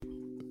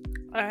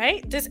All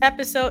right. This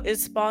episode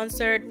is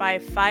sponsored by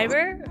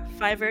Fiverr.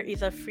 Fiverr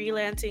is a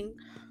freelancing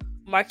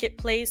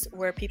marketplace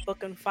where people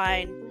can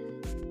find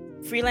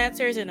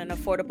freelancers in an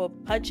affordable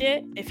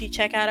budget. If you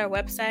check out our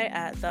website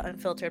at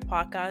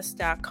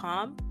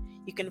theunfilteredpodcast.com,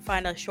 you can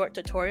find a short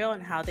tutorial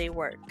on how they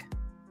work.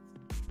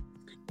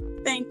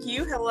 Thank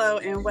you. Hello,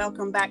 and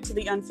welcome back to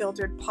the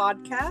Unfiltered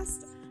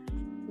Podcast,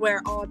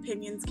 where all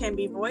opinions can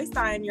be voiced.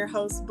 I am your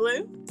host,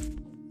 Blue.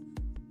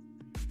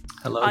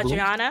 Hello,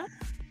 Adriana.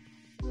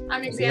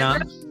 I'm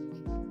Xandra.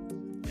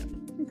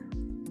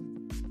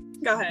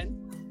 Go ahead.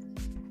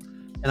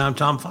 And I'm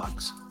Tom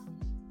Fox.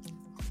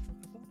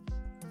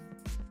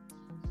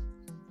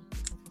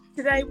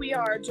 Today we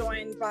are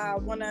joined by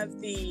one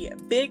of the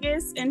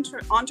biggest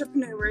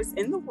entrepreneurs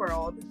in the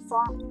world,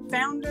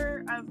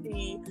 founder of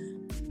the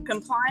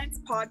Compliance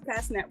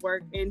Podcast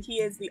Network, and he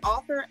is the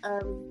author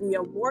of the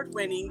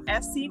award-winning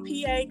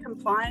FCPA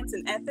Compliance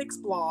and Ethics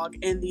blog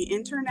and the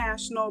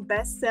international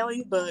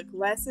best-selling book,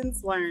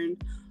 Lessons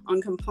Learned on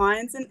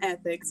Compliance and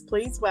Ethics.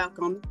 Please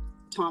welcome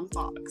Tom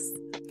Fox.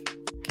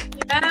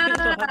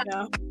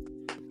 Yeah.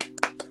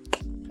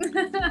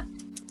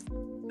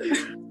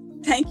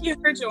 Thank you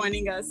for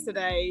joining us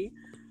today.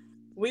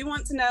 We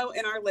want to know,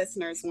 and our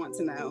listeners want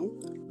to know,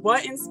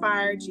 what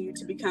inspired you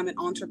to become an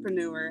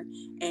entrepreneur,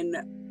 and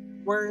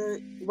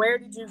where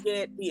did you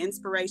get the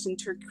inspiration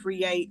to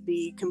create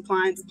the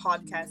Compliance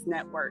Podcast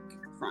Network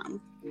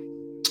from?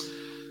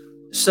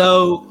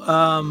 So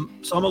I'm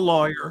a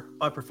lawyer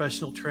by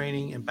professional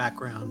training and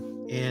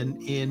background.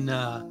 And in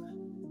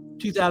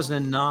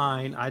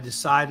 2009, I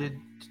decided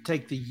to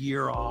take the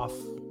year off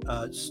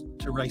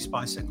to race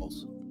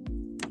bicycles.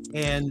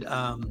 And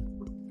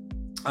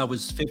I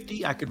was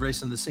 50. I could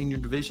race in the senior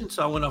division.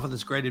 So I went off on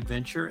this great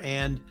adventure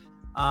and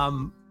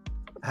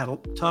had a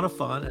ton of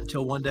fun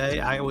until one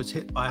day I was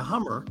hit by a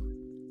Hummer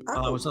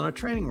while I was on a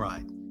training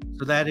ride.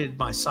 So that ended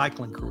my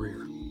cycling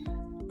career.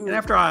 And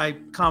after I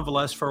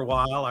convalesced for a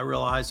while, I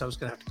realized I was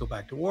going to have to go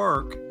back to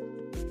work.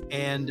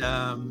 And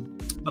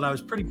but I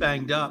was pretty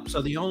banged up.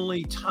 So the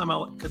only time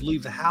I could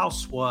leave the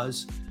house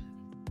was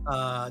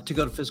to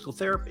go to physical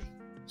therapy.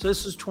 So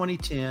this was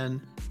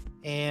 2010,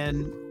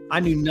 and I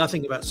knew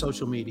nothing about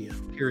social media,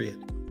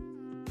 period.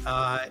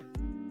 I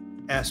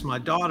asked my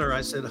daughter,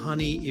 I said,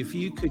 honey, if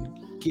you could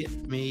get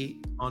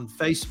me on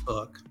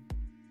Facebook,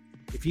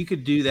 if you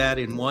could do that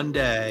in one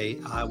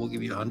day, I will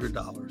give you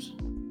 $100.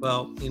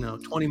 Well,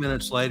 20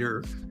 minutes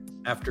later,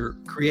 after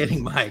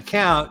creating my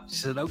account, she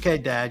said, okay,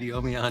 Dad, you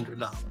owe me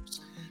 $100.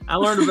 I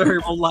learned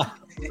a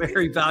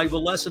very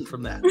valuable lesson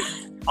from that.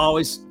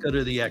 Always go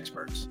to the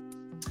experts.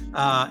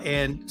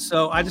 And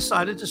so I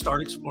decided to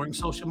start exploring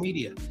social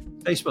media,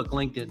 Facebook,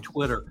 LinkedIn,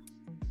 Twitter.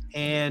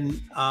 And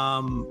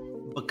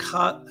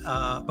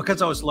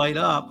because I was laid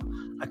up,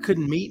 I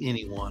couldn't meet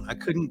anyone. I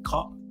couldn't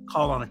call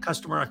on a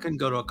customer. I couldn't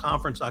go to a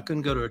conference. I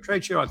couldn't go to a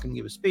trade show. I couldn't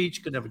give a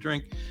speech, couldn't have a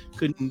drink,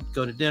 couldn't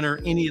go to dinner,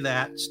 any of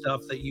that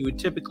stuff that you would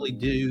typically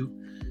do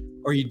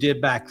or you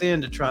did back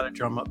then to try to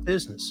drum up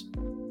business.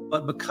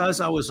 But because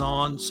I was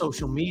on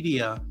social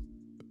media,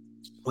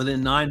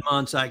 within 9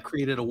 months, I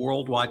created a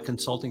worldwide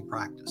consulting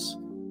practice,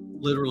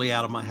 literally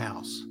out of my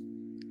house.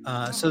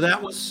 So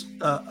that was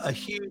a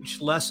huge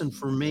lesson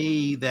for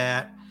me,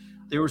 that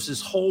there was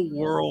this whole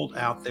world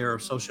out there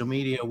of social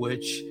media,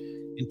 which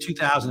in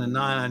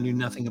 2009, I knew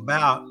nothing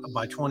about.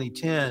 By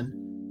 2010,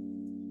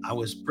 I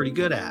was pretty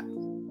good at.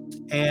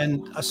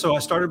 And so I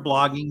started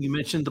blogging. You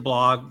mentioned the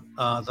blog,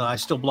 that I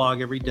still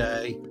blog every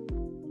day.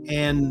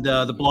 And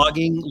the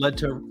blogging led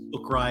to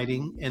book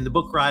writing, and the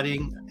book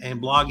writing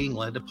and blogging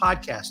led to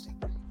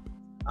podcasting.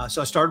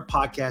 So I started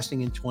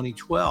podcasting in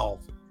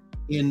 2012.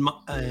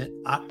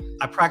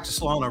 I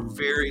practice law in a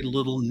very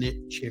little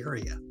niche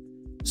area.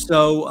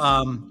 So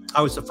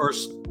I was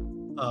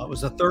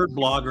was the third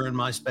blogger in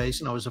my space,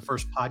 and I was the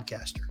first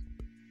podcaster.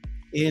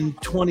 In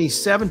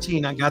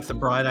 2017, I got the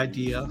bright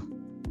idea.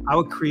 I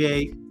would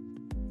create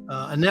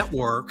a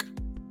network,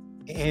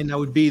 and I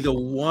would be the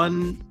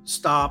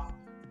one-stop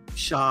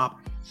shop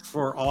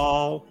for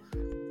all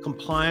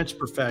compliance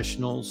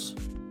professionals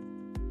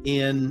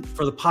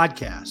for the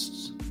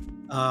podcasts.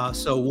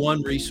 So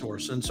one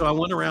resource. And so I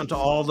went around to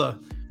all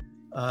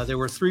there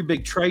were 3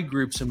 big trade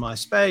groups in my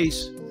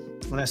space.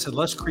 And I said,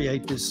 let's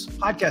create this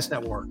podcast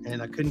network.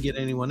 And I couldn't get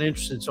anyone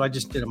interested, so I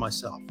just did it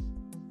myself.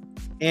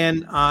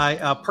 And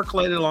I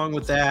percolated along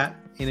with that.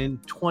 And in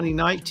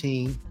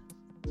 2019,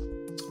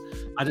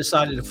 I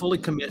decided to fully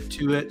commit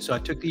to it. So I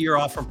took the year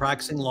off from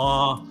practicing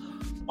law,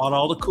 bought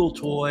all the cool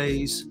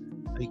toys.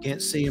 You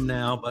can't see them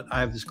now, but I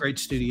have this great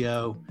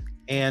studio.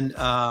 And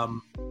I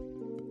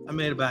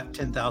made about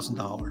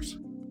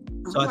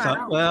 $10,000. So I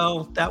thought,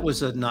 well, that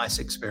was a nice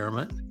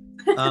experiment.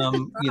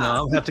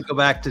 I'll have to go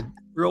back to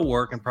real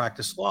work and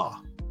practice law.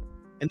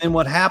 And then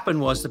what happened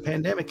was the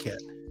pandemic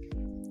hit,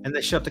 and they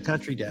shut the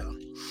country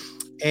down.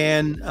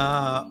 And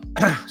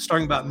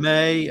starting about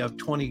May of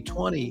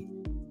 2020,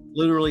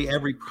 literally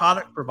every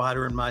product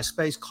provider in my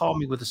space called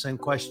me with the same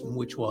question,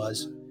 which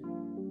was,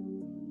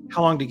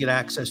 how long to get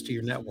access to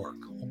your network?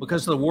 Well,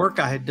 because of the work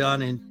I had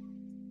done in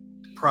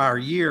the prior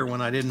year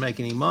when I didn't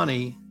make any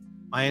money,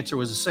 My answer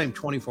was the same,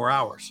 24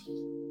 hours,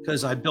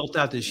 because I built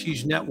out this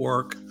huge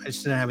network. I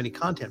just didn't have any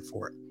content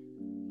for it.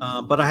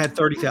 But I had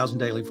 30,000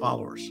 daily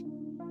followers.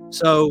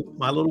 So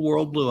my little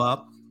world blew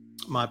up.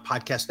 My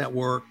podcast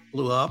network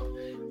blew up.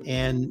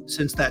 And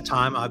since that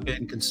time, I've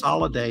been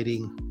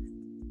consolidating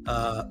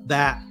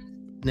that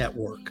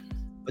network.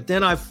 But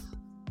then I've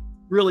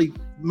really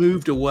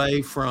moved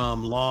away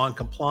from law and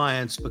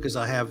compliance because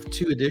I have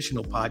 2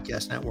 additional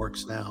podcast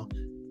networks now.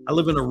 I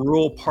live in a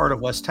rural part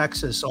of West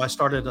Texas, so I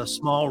started a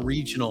small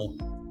regional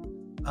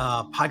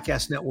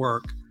podcast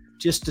network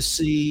just to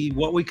see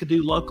what we could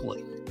do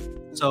locally.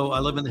 So I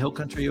live in the hill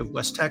country of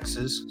West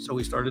Texas, so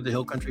we started the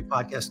Hill Country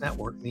Podcast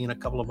Network, me and a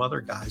couple of other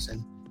guys.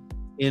 And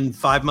in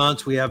 5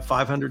 months, we have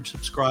 500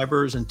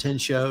 subscribers and 10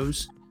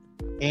 shows.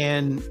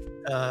 And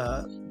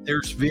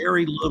there's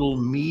very little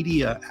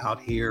media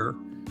out here.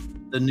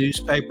 The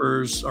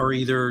newspapers are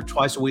either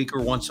twice a week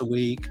or once a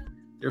week.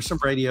 There's some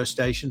radio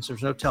stations.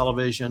 There's no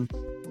television.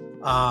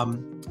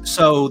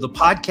 So the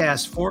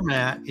podcast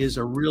format is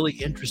a really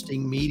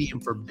interesting medium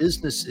for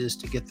businesses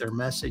to get their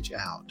message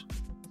out.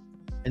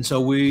 And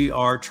so we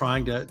are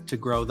trying to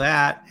grow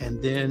that.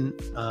 And then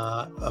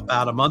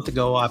about a month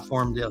ago, I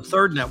formed a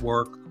third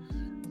network,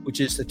 which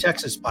is the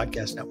Texas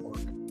Podcast Network.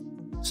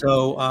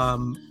 So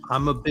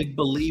I'm a big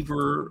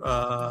believer,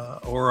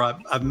 or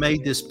I've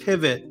made this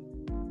pivot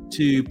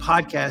to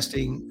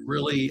podcasting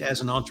really as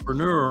an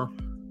entrepreneur,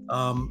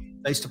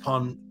 based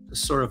upon the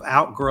sort of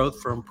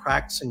outgrowth from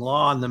practicing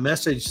law. And the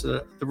message,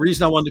 the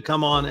reason I wanted to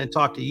come on and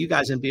talk to you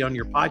guys and be on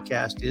your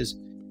podcast is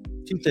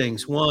 2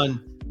 things.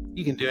 One,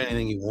 you can do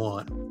anything you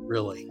want,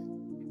 really.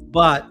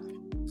 But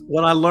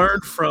what I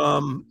learned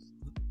from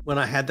when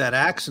I had that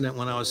accident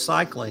when I was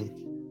cycling,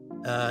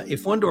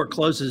 if one door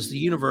closes, the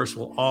universe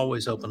will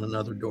always open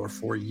another door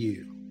for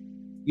you.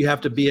 You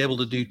have to be able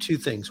to do 2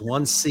 things.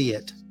 1, see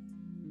it,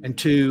 and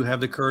 2,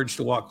 have the courage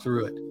to walk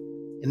through it.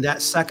 And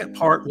that second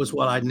part was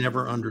what I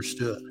never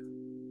understood.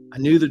 I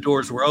knew the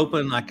doors were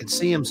open. I could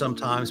see them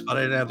sometimes, but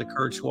I didn't have the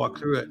courage to walk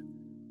through it.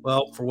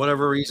 Well, for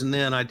whatever reason,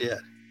 then I did.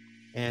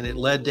 And it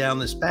led down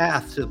this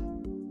path to,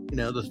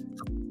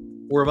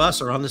 the 4 of us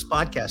are on this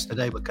podcast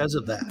today because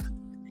of that.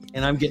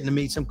 And I'm getting to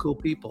meet some cool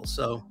people.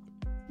 So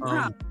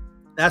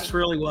that's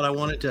really what I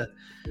wanted to,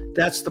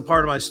 that's the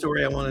part of my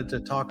story I wanted to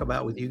talk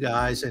about with you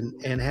guys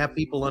and have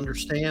people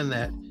understand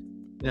that,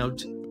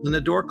 when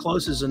the door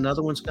closes,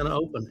 another one's going to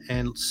open,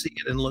 and see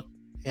it and look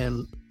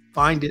and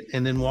find it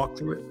and then walk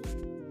through it.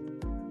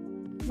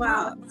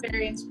 Wow,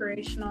 very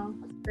inspirational.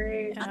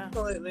 Great. Yeah.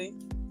 Absolutely.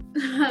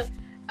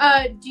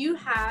 Do you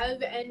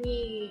have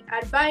any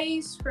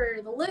advice for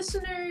the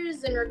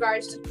listeners in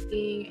regards to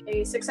being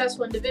a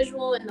successful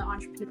individual in the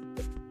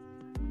entrepreneurship?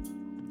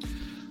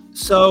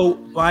 So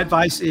my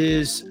advice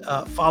is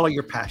follow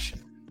your passion.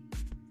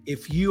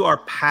 If you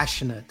are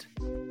passionate,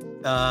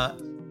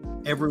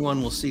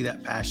 everyone will see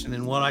that passion.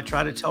 And what I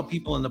try to tell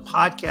people in the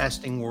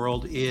podcasting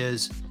world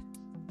is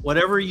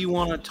whatever you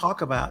want to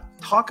talk about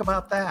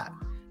that,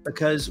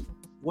 because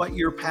what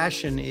your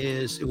passion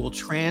is, it will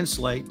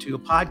translate to a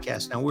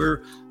podcast. Now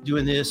we're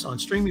doing this on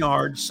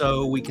StreamYard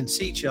so we can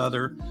see each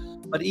other,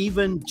 but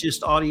even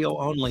just audio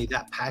only,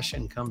 that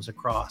passion comes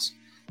across.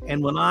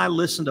 And when I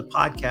listen to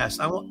podcasts,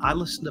 I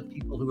listen to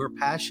people who are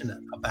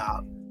passionate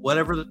about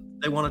whatever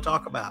they want to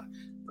talk about,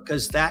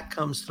 because that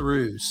comes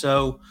through.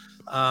 So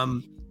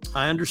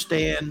I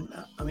understand.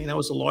 I mean, I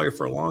was a lawyer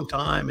for a long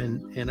time,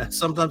 and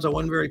sometimes I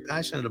wasn't very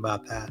passionate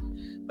about that.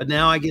 But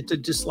now I get to,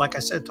 just like I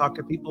said, talk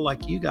to people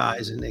like you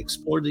guys and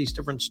explore these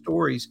different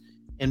stories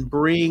and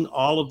bring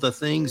all of the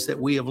things that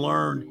we have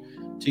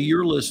learned to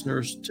your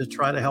listeners to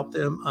try to help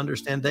them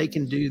understand they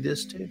can do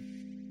this too.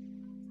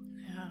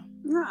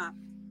 Yeah.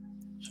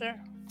 Sure.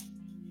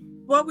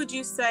 What would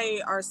you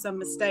say are some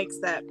mistakes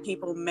that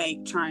people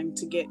make trying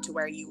to get to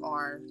where you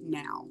are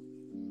now?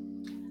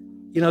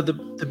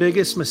 The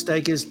biggest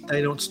mistake is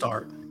they don't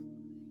start.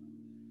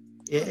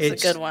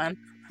 It's a good one.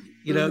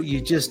 You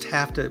just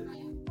have to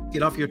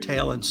get off your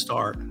tail and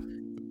start.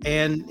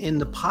 And in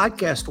the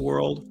podcast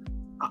world,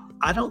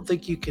 I don't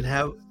think you can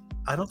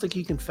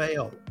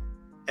fail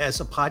as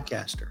a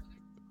podcaster.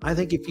 I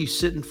think if you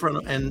sit in front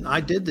of, and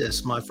I did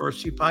this, my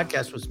first few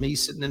podcasts was me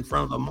sitting in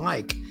front of a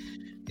mic.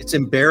 It's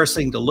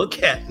embarrassing to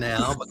look at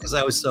now because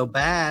I was so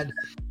bad,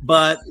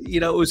 but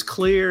it was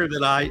clear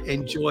that I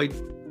enjoyed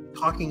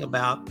talking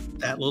about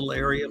that little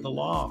area of the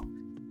law.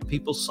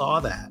 People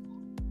saw that.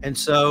 And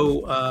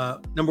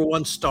so, number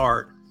 1,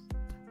 start.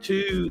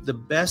 2, the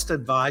best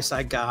advice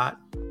I got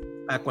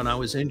back when I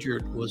was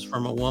injured was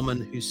from a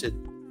woman who said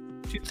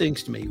 2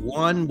 things to me.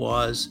 One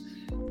was,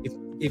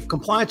 if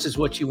compliance is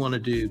what you want to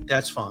do,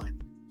 that's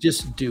fine.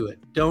 Just do it.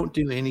 Don't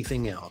do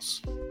anything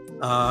else.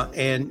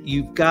 And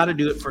you've got to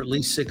do it for at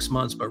least 6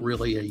 months, but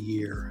really a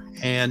year.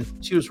 And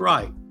she was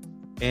right.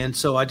 And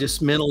so I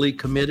just mentally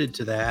committed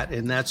to that.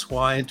 And that's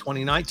why in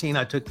 2019,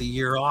 I took the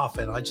year off,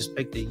 and I just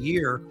picked a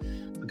year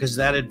because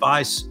that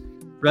advice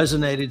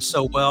resonated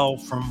so well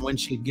from when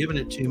she'd given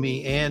it to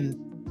me. And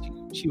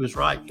she was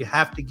right. You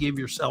have to give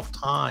yourself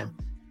time.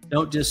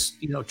 Don't just,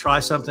 try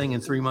something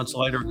and 3 months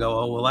later go,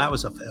 oh, well, that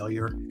was a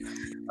failure.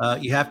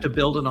 You have to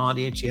build an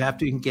audience. You have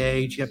to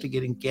engage. You have to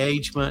get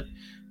engagement.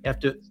 You have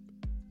to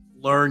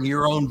learn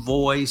your own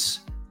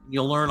voice.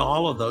 You'll learn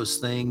all of those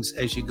things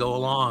as you go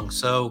along.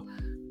 So,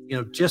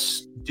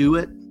 just do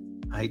it.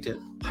 I hate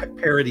to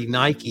parody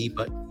Nike,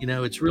 but,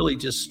 it's really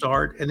just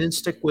start and then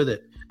stick with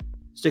it.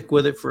 Stick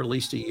with it for at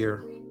least a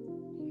year.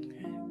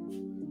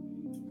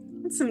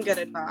 That's some good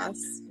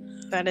advice.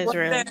 That is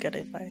really good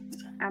advice.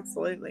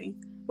 Absolutely.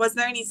 Was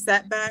there any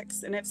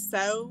setbacks? And if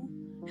so,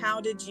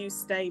 how did you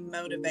stay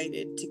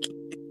motivated to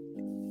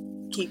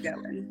keep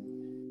going?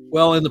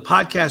 Well, in the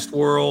podcast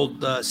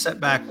world, the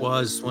setback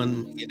was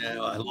when,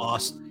 I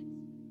lost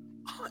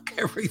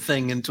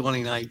everything in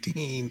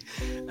 2019,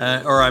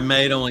 or I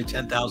made only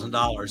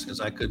 $10,000 because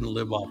I couldn't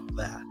live off of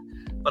that.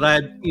 But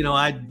I'd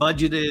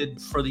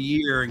budgeted for the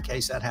year in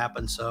case that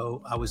happened.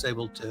 So I was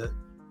able to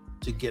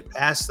get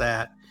past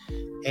that.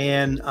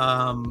 And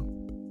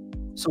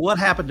so what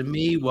happened to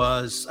me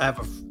was, I have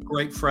a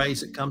great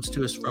phrase that comes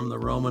to us from the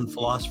Roman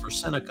philosopher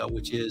Seneca,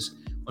 which is,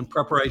 when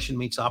preparation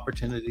meets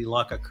opportunity,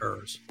 luck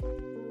occurs.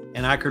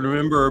 And I can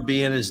remember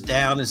being as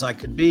down as I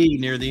could be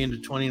near the end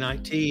of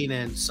 2019.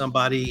 And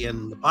somebody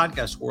in the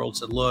podcast world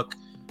said, look,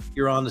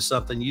 you're on to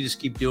something. You just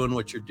keep doing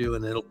what you're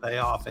doing. It'll pay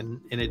off. And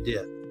it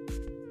did.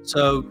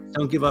 So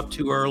don't give up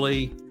too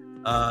early.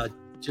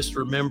 Just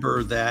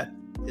remember that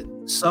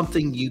it's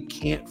something you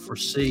can't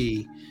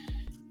foresee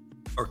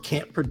or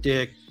can't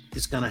predict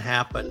is going to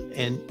happen.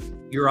 And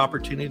your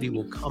opportunity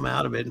will come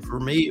out of it. And for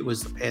me, it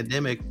was the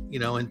pandemic,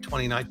 in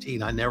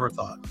 2019. I never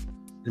thought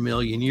in a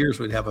million years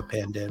we'd have a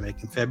pandemic.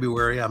 In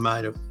February, I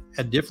might have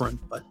had different,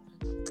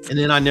 and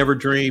then I never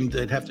dreamed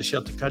they'd have to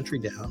shut the country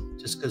down,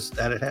 just because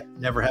that had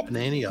never happened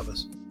to any of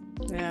us.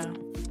 Yeah,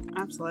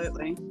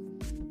 absolutely.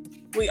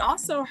 We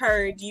also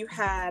heard you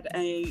have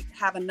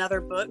another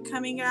book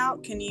coming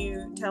out. Can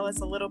you tell us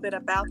a little bit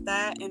about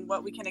that and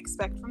what we can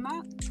expect from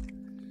that?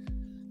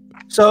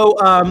 So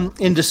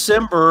in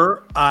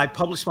December, I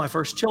published my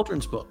first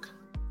children's book.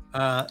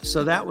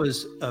 So that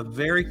was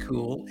very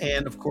cool.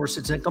 And of course,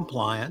 it's in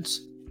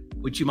compliance,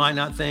 which you might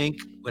not think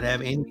would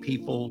have any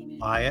people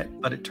buy it.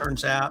 But it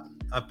turns out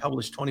I've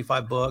published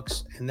 25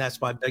 books, and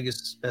that's my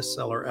biggest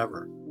bestseller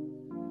ever.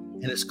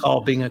 And it's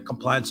called Being a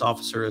Compliance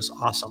Officer is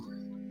Awesome.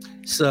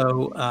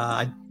 So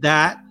I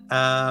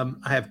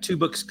have 2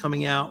 books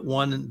coming out,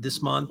 one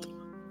this month,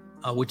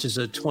 which is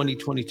a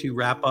 2022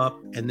 wrap up.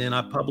 And then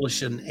I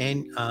publish I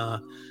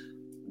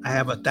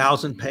have a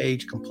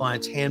 1,000-page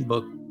compliance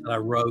handbook that I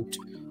wrote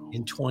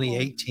in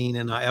 2018,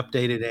 and I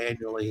update it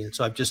annually. And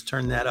so I've just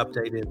turned that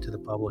update into the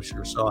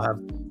publisher. So I'll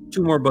have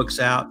 2 more books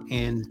out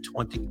in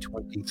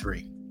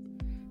 2023.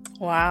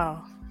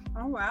 Wow.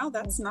 Oh, wow.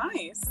 That's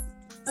nice.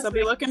 So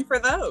be looking for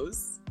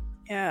those.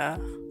 Yeah.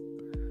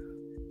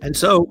 And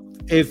so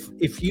if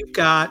you've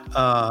got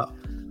a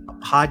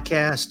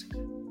podcast,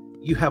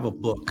 you have a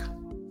book,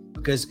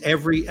 because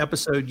every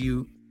episode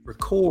you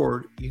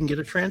record, you can get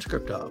a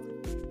transcript of.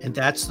 And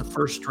that's the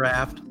first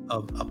draft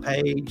of a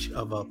page,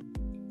 of a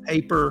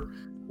paper,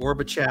 or of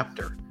a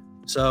chapter.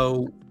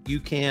 So you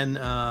can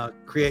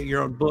create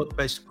your own book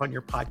based upon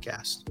your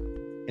podcast.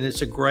 And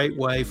it's a great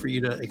way for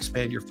you to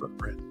expand your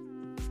footprint.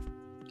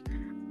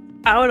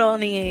 I would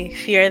only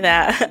fear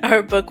that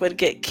our book would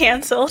get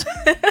canceled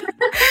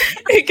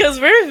because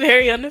we're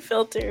very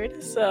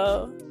unfiltered.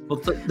 So,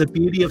 well, the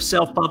beauty of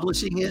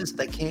self-publishing is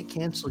they can't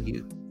cancel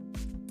you.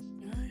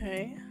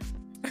 Okay.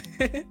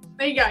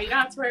 There you go. You don't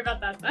have to worry about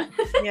that then.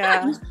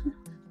 Yeah.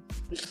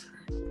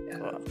 Yeah.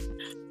 Cool.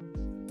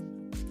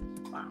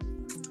 Wow.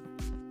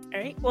 All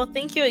right. Well,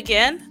 thank you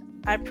again.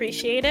 I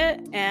appreciate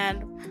it.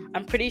 And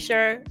I'm pretty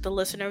sure the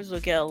listeners will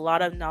get a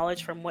lot of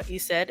knowledge from what you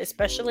said,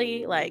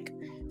 especially like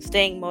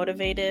staying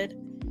motivated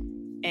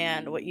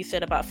and what you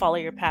said about follow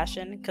your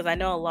passion. Because I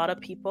know a lot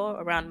of people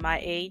around my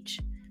age,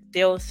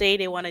 they'll say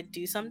they want to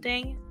do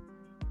something,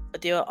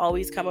 but they'll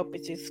always come up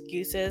with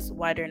excuses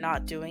why they're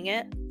not doing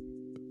it.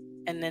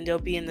 And then they'll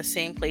be in the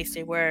same place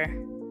they were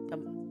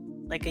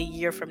like a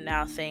year from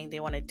now saying they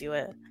want to do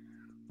it.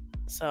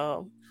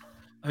 So,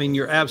 I mean,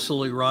 you're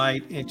absolutely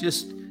right. And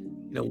just,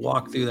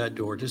 walk through that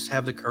door. Just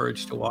have the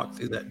courage to walk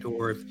through that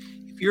door.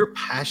 If you're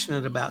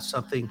passionate about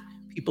something,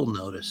 people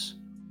notice,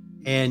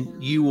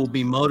 and you will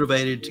be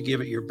motivated to give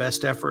it your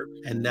best effort,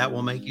 and that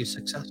will make you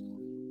successful.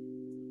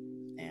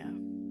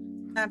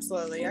 yeah.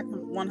 Absolutely. I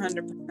can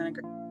 100%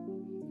 agree.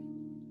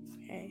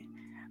 Okay.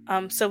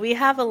 So we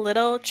have a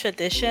little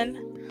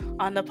tradition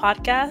on the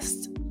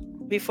podcast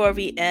before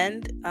we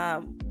end.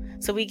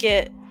 So we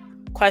get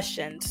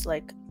questions,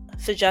 like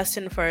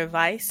suggestion for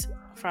advice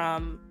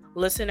from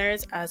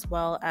listeners as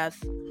well as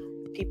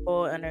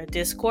people in our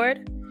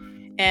Discord.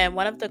 And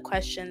one of the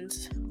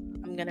questions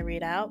I'm going to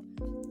read out,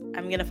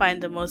 I'm going to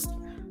find the most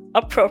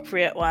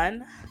appropriate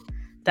one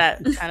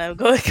that kind of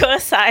go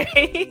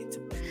aside.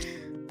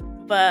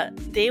 But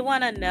they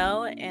want to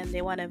know, and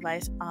they want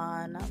advice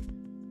on,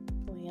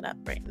 I'm pulling it up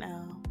right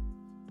now.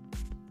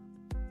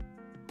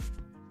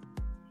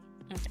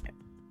 Okay.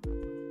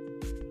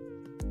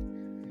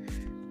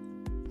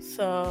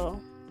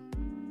 So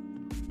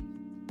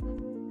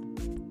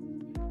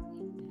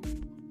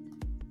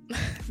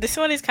This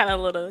one is kind of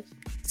a little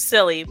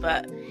silly,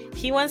 but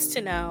he wants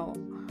to know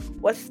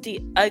what's the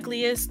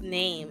ugliest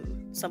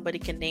name somebody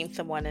can name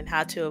someone and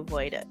how to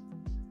avoid it.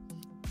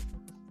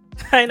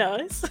 I know,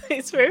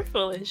 it's very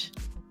foolish.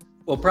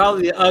 Well,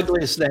 probably the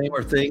ugliest name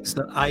are things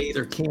that I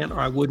either can't or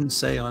I wouldn't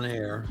say on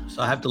air.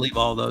 So I have to leave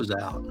all those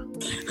out.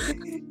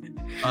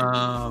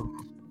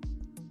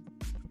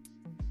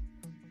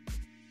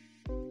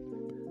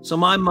 So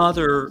my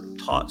mother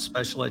taught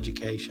special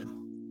education.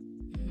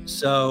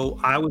 So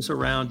I was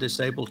around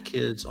disabled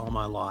kids all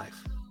my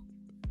life.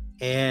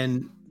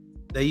 And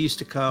they used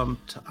to come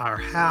to our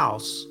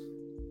house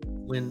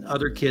when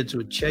other kids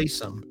would chase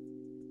them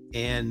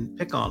and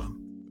pick on them.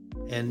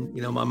 And,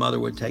 my mother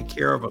would take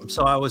care of them.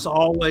 So I was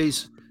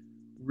always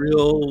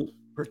real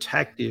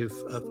protective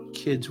of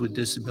kids with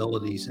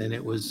disabilities. And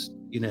it was,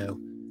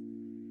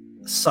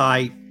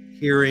 sight,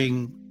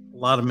 hearing, a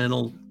lot of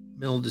mental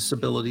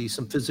disabilities,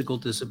 some physical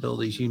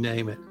disabilities, you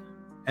name it.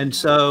 And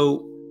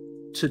so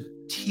to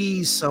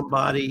tease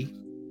somebody,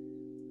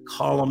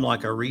 call them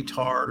like a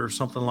retard or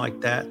something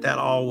like that, that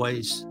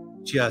always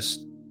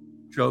just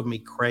drove me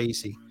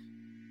crazy.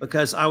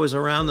 Because I was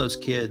around those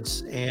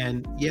kids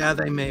and yeah,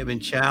 they may have been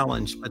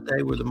challenged, but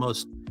they were the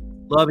most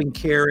loving,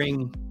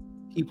 caring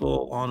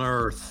people on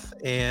earth.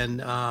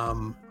 And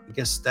I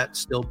guess that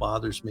still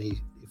bothers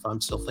me if I'm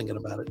still thinking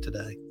about it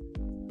today.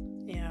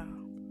 Yeah.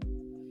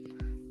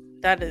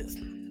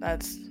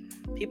 That's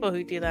people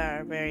who do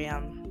that are very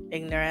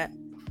ignorant.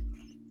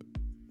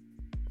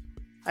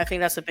 I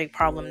think that's a big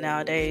problem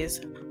nowadays.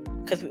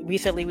 Because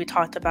recently we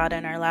talked about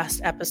in our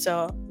last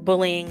episode,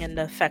 bullying and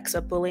the effects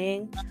of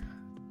bullying.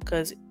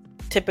 Because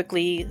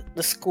typically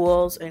the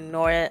schools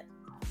ignore it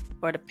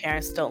or the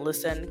parents don't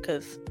listen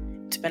because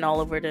it's been all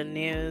over the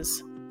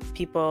news.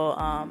 People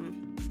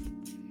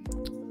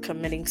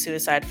committing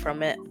suicide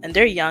from it. And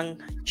they're young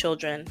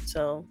children,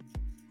 so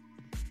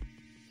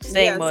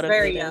staying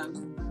motivated. Very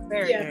young.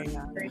 Very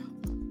young.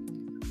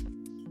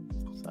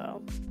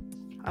 So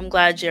I'm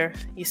glad you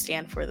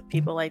stand for the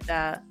people like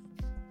that.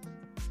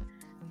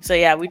 So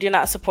yeah, we do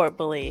not support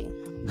bullying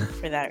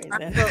for that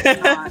reason.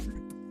 Absolutely not.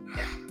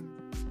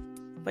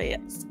 But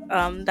yes,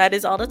 that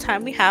is all the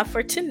time we have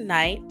for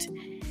tonight.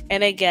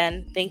 And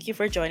again, thank you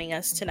for joining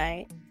us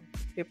tonight.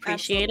 We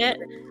appreciate it.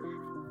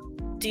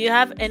 Do you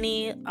have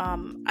any,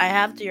 I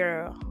have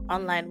your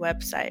online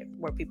website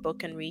where people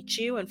can reach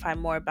you and find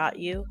more about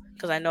you,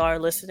 because I know our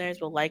listeners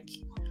will like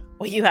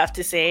what you have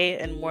to say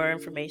and more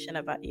information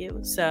about you.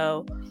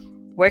 So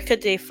where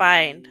could they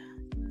find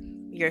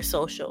your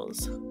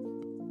socials?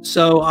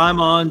 So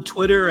I'm on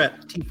Twitter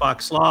at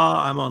TFox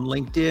Law. I'm on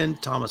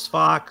LinkedIn, Thomas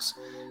Fox.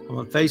 I'm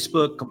on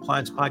Facebook,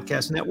 Compliance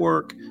Podcast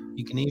Network.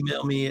 You can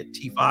email me at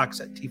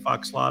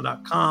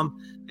tfox@tfoxlaw.com.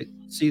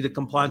 See the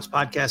Compliance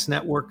Podcast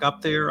Network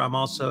up there. I'm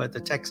also at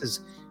the Texas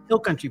Hill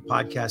Country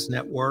Podcast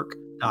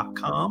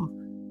Network.com.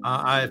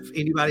 If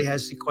anybody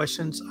has any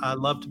questions, I'd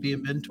love to be a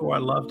mentor.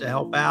 I'd love to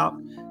help out,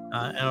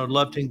 and I would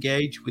love to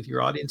engage with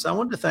your audience. I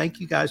wanted to thank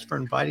you guys for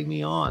inviting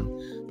me on.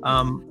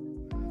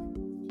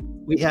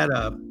 We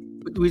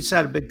just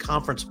had a big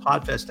conference,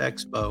 Podfest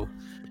Expo,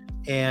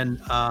 and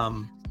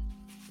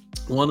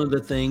one of the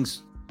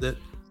things that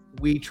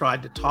we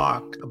tried to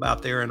talk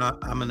about there, and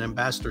I'm an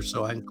ambassador,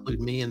 so I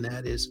include me in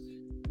that, is,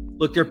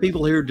 look, there are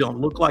people here who don't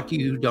look like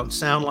you, who don't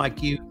sound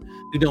like you,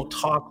 who don't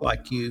talk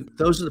like you.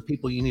 Those are the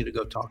people you need to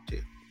go talk to,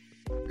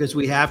 because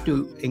we have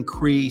to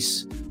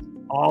increase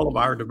all of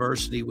our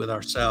diversity with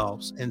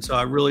ourselves. And so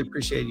I really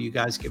appreciate you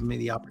guys giving me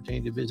the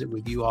opportunity to visit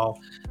with you all,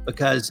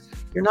 because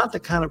you're not the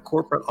kind of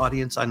corporate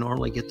audience I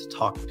normally get to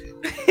talk to.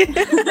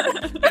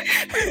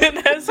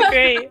 That's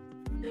great.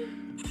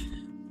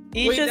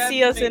 You should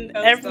see us in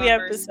every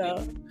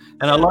episode.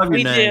 And I love your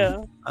we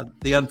name, do.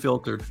 The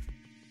Unfiltered.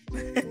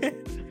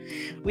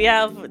 We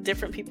have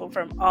different people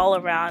from all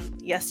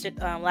around.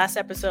 Last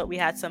episode, we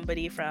had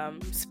somebody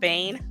from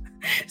Spain.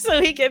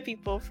 So we get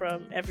people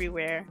from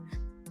everywhere.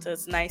 So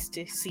it's nice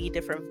to see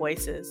different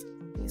voices,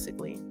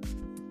 basically.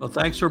 Well,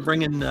 thanks for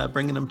bringing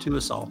them to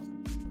us all.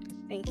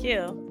 Thank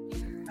you.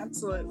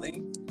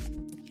 Absolutely.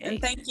 Okay. And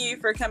thank you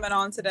for coming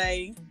on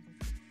today.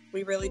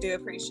 We really do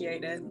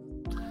appreciate it.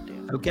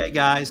 Okay,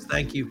 guys.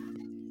 Thank you.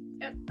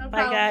 Yep, no Bye,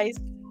 problem. guys.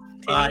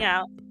 Bye. Tuning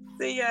out.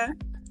 See ya.